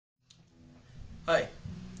Hi.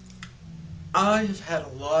 I have had a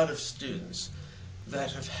lot of students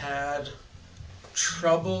that have had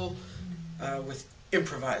trouble with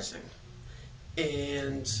improvising.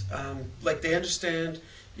 And like they understand,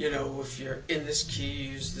 if you're in this key,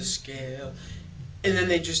 use this scale. And then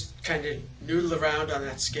they just kind of noodle around on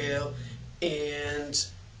that scale and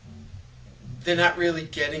they're not really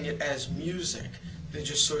getting it as music. They're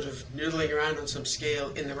just sort of noodling around on some scale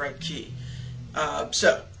in the right key.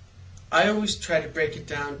 So I always try to break it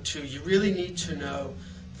down to you really need to know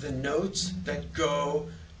the notes that go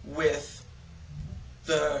with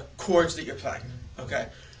the chords that you're playing. Okay?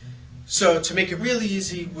 So to make it really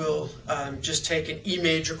easy, we'll just take an E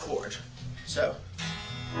major chord. So,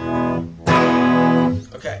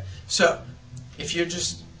 okay. So if you're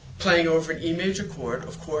just playing over an E major chord,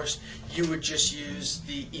 of course, you would just use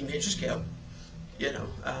the E major scale.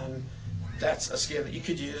 That's a scale that you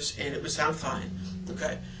could use, and it would sound fine.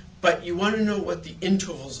 Okay. But you want to know what the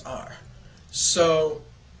intervals are. So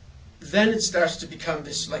then it starts to become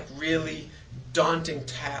this like really daunting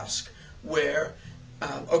task where,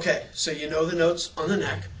 okay, so you know the notes on the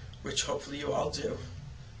neck, which hopefully you all do.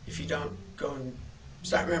 If you don't, go and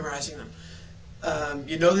start memorizing them.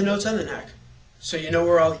 You know the notes on the neck, so you know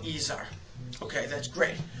where all the E's are. Okay, that's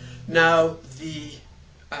great. Now the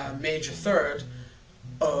major third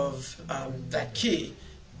of that key,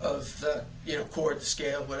 of the chord, the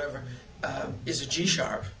scale, whatever, is a G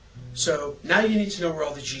sharp. So now you need to know where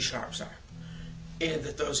all the G sharps are, and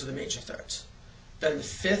that those are the major thirds. Then the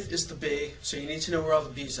fifth is the B, so you need to know where all the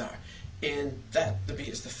B's are, and that the B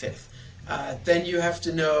is the fifth. Then you have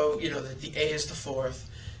to know, that the A is the fourth,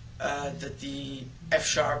 that the F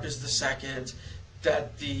sharp is the second,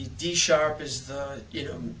 that the D sharp is the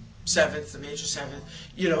seventh, the major seventh,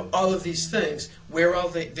 all of these things, where all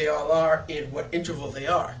they all are and what interval they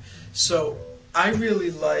are. So I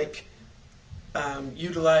really like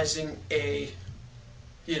utilizing a,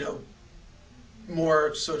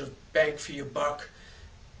 more sort of bang for your buck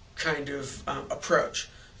kind of approach.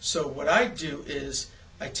 So what I do is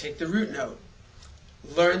I take the root note,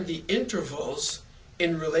 learn the intervals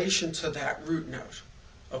in relation to that root note,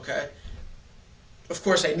 okay? Of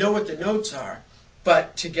course, I know what the notes are,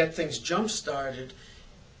 but to get things jump-started,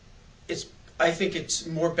 I think it's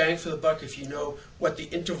more bang for the buck if you know what the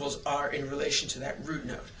intervals are in relation to that root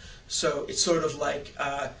note. So it's sort of like,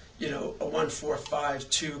 a 1, 4, 5,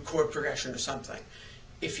 2 chord progression or something.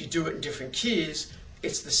 If you do it in different keys,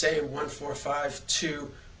 it's the same 1, 4, 5,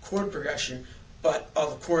 2 chord progression, but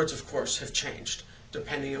all the chords, of course, have changed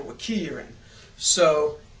depending on what key you're in.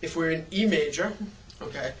 So if we're in E major,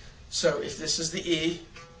 okay, so if this is the E,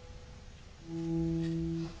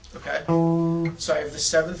 okay, so I have the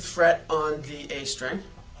 7th fret on the A string,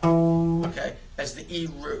 okay, as the E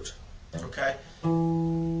root, okay.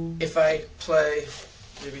 If I play,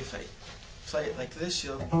 maybe if I play it like this,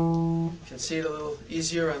 you can see it a little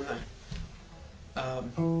easier on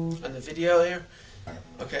the video here.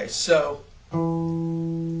 Okay, so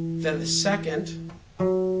then the second,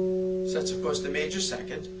 so that's of course the major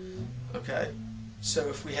second, okay. So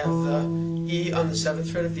if we have the E on the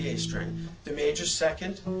 7th fret of the A string, the major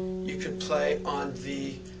second you could play on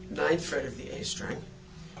the 9th fret of the A string.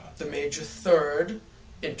 The major third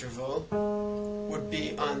interval would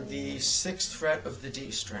be on the 6th fret of the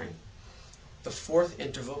D string. The 4th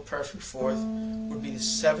interval, perfect 4th, would be the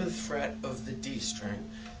 7th fret of the D string.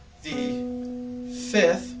 The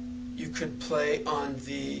 5th you could play on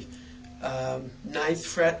the 9th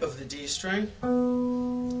fret of the D string,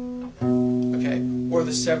 okay, or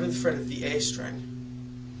the 7th fret of the A string,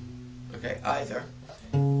 okay, either.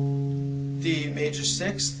 The major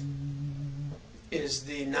 6th is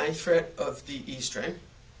the 9th fret of the E string.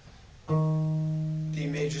 The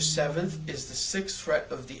major 7th is the 6th fret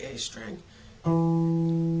of the A string.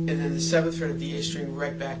 And then the 7th fret of the A string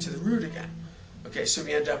right back to the root again. Okay, so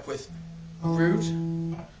we end up with root,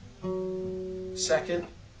 2nd,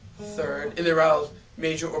 3rd, and they're all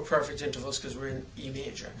major or perfect intervals because we're in E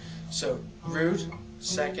major. So root,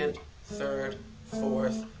 2nd, 3rd,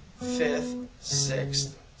 4th, 5th,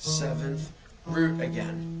 6th, 7th, root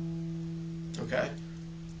again. Okay?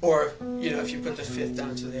 Or, if you put the 5th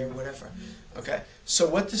down to there, whatever. Okay? So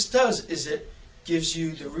what this does is it gives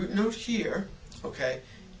you the root note here, okay,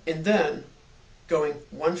 and then going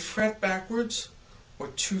 1 fret backwards or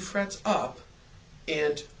 2 frets up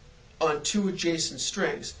and on 2 adjacent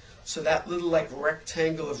strings. So that little like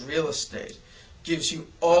rectangle of real estate gives you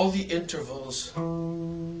all the intervals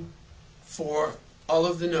for all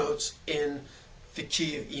of the notes in the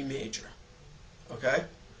key of E major. Okay?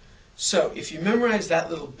 So if you memorize that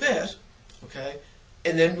little bit, okay,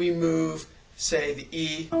 and then we move, say, the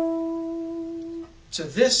E to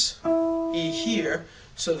this E here,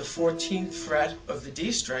 so the 14th fret of the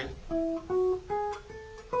D string.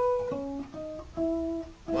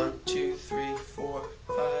 1, 2, 3, 4,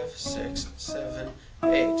 5, 6, 7, 8.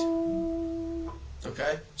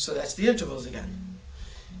 Okay, so that's the intervals again.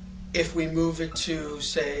 If we move it to,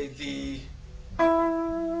 say, the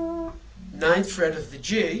 9th fret of the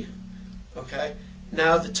G, okay,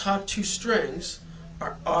 now the top two strings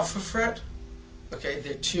are off a fret. Okay,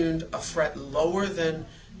 they're tuned a fret lower than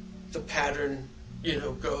the pattern,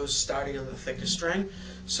 goes starting on the thickest string.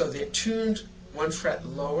 So they're tuned one fret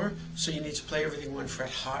lower, so you need to play everything one fret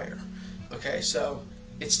higher. Okay, so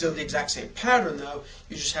it's still the exact same pattern though,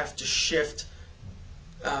 you just have to shift.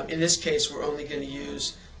 In this case, we're only going to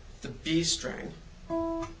use the B string.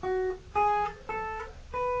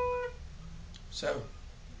 So,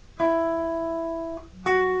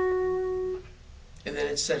 and then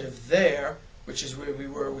instead of there, which is where we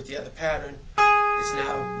were with the other pattern, is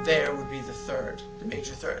now there would be the third, the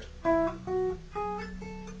major third.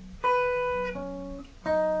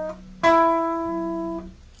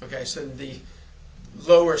 Okay, so the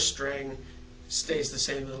lower string stays the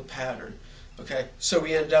same little pattern. Okay, so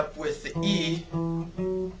we end up with the E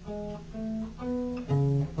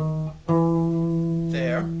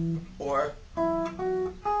there, or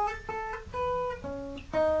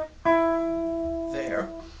there.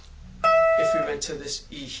 If we went to this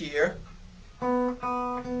E here,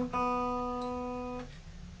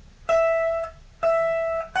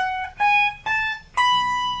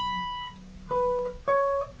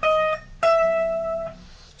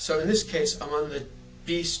 so in this case, I'm on the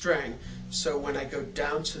B string, so when I go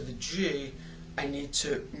down to the G, I need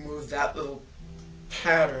to move that little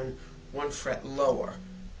pattern one fret lower,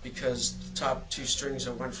 because the top two strings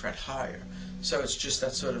are one fret higher. So it's just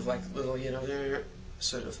that sort of like little,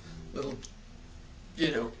 sort of little,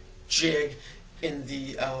 jig in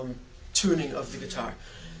the tuning of the guitar.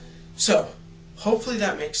 So hopefully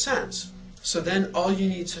that makes sense. So then all you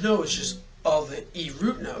need to know is just all the E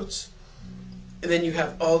root notes, and then you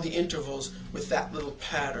have all the intervals with that little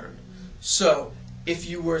pattern. So if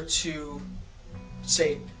you were to,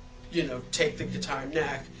 say, take the guitar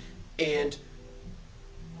neck and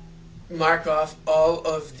mark off all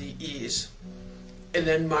of the E's, and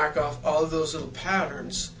then mark off all of those little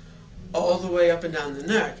patterns all the way up and down the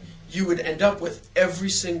neck, you would end up with every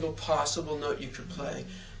single possible note you could play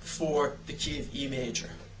for the key of E major.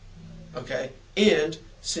 Okay? And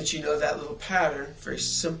since you know that little pattern, very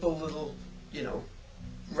simple little,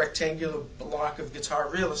 rectangular block of guitar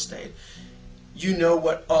real estate, you know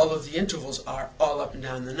what all of the intervals are all up and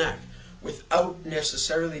down the neck, without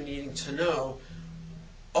necessarily needing to know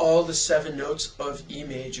all the 7 notes of E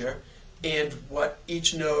major and what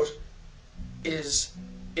each note is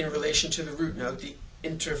in relation to the root note, the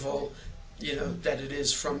interval, that it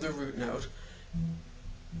is from the root note.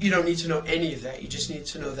 You don't need to know any of that. You just need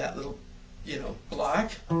to know that little,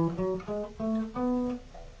 block.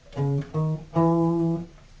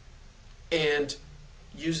 And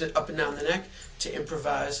use it up and down the neck to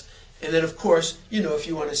improvise. And then, of course, if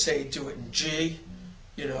you want to say do it in G,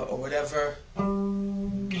 or whatever.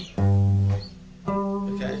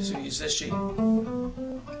 Okay, so use this G.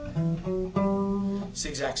 It's the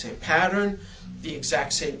exact same pattern, the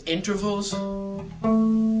exact same intervals.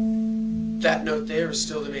 That note there is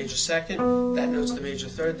still the major second, that note's the major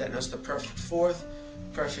third, that note's the perfect fourth,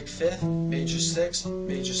 perfect fifth, major sixth,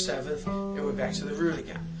 major seventh, and we're back to the root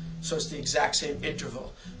again. So it's the exact same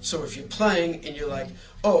interval. So if you're playing and you're like,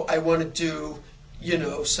 oh, I want to do,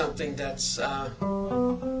 something that's, okay,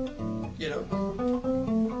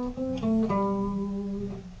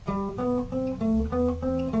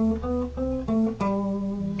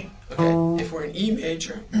 if we're in E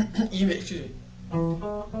major,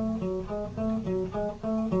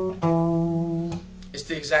 it's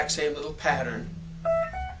the exact same little pattern.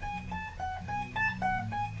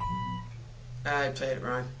 I played it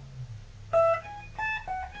wrong.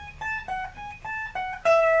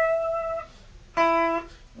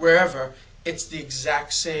 Wherever, it's the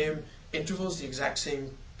exact same intervals, the exact same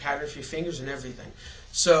pattern for your fingers and everything.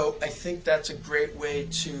 So I think that's a great way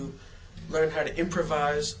to learn how to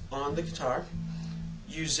improvise on the guitar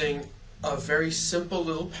using a very simple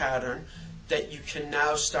little pattern that you can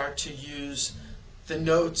now start to use the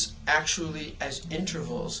notes actually as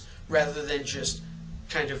intervals rather than just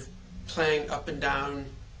kind of playing up and down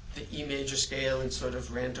the E major scale in sort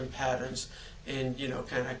of random patterns and,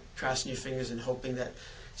 kind of crossing your fingers and hoping that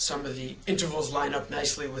some of the intervals line up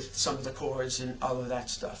nicely with some of the chords and all of that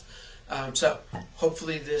stuff. So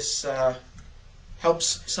hopefully this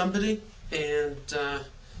helps somebody, and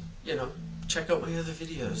check out my other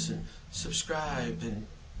videos and subscribe and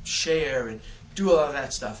share and do all of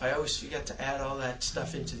that stuff. I always forget to add all that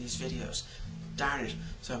stuff into these videos. Darn it.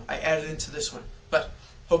 So I added into this one. But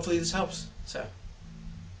hopefully this helps. So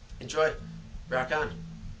enjoy. Rock on.